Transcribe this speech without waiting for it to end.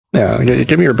Yeah,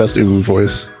 give me your best Uwu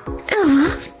voice.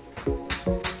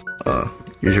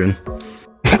 Your turn.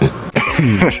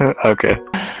 Okay.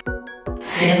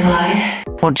 Senpai,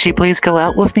 won't you please go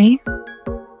out with me?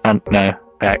 No,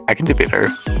 I can do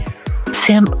better.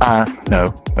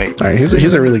 No, wait. Alright,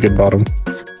 he's a really good bottom.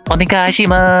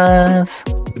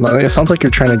 Onegaishimasu. It sounds like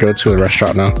you're trying to go to a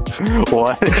restaurant now.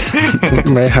 What?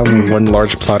 May I have one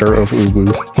large platter of uwu.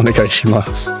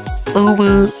 Onegaishimasu.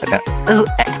 Uwu.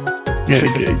 Yeah,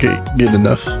 good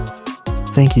enough.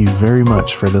 Thank you very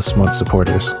much for this month's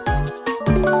supporters.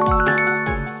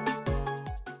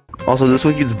 Also, this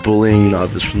one keeps bullying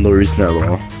Novice for no reason at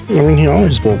all. I mean, he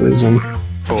always bullies him.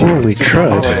 Holy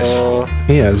crud.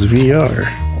 He has VR.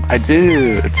 I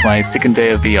do. It's my second day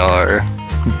of VR.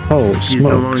 Oh, He's smokes.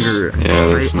 no longer.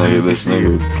 Yeah, that's no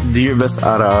good. Do your best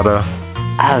ara.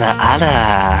 Ara.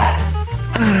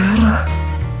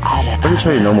 Let me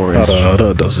try your normal range.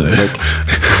 Ara does it. Like,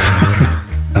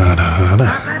 Ara.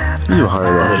 you do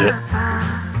higher level.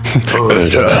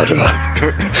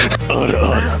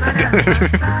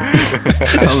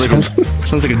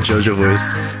 Sounds like a JoJo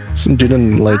voice. Some dude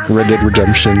in like Red Dead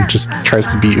Redemption just tries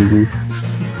to beat Uwu.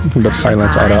 The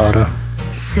silence Ara.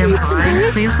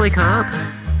 Senpai, please wake up.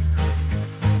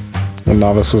 When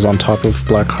Novice is on top of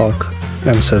Black Hawk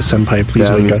and says, "Senpai, please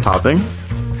wake up." Topping?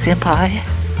 Senpai.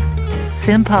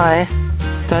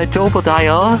 Daijoubu.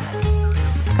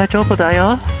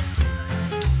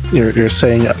 You're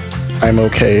saying, "I'm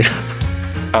okay."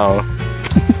 Oh.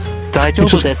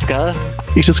 Daijoubu desu ka?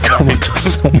 You just come up to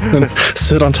someone,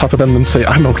 sit on top of them, and say,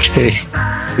 "I'm okay.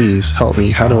 Please help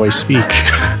me. How do I speak?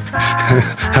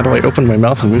 How do I open my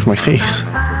mouth and move my face?"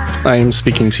 I am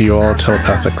speaking to you all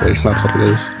telepathically. That's what it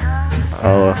is.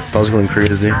 Oh, I was going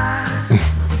crazy.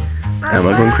 Am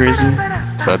I going crazy?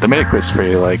 So the Medic is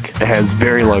pretty, like, it has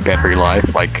very low battery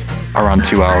life, like around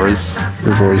 2 hours.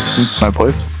 Your voice. My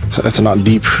voice? It's not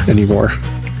deep anymore.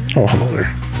 Oh, hello there.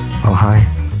 Oh, hi.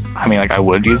 I mean, like, I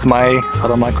would use my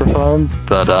other microphone,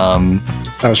 but, I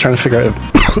was trying to figure out if...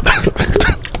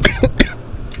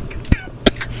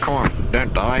 Come on,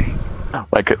 don't die.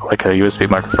 like a USB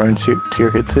microphone to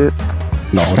your headset.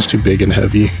 No, it's too big and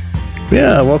heavy.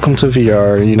 Yeah, welcome to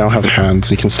VR. You now have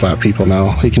hands. You can slap people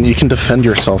now. You can defend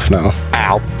yourself now.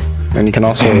 Ow. And you can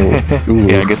also... Ooh,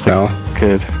 Yeah, I guess now. I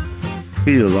could.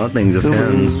 You do a lot of things with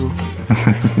hands.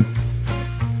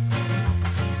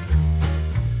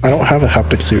 I don't have a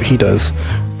haptic suit. He does.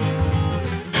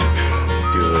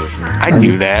 I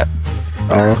knew that.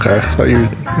 Oh, okay. I thought you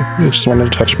just wanted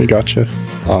to touch me. Gotcha.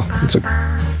 Oh, it's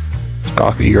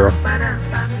gothy girl.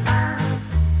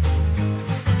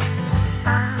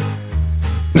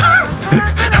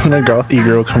 When a gothy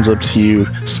girl comes up to you,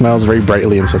 smiles very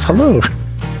brightly and says, "Hello." What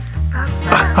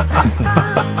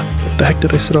the heck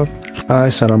did I sit on? I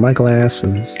sat on my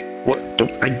glasses. What?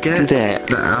 I get the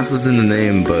ass is in the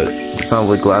name, but it's not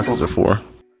what glasses are for.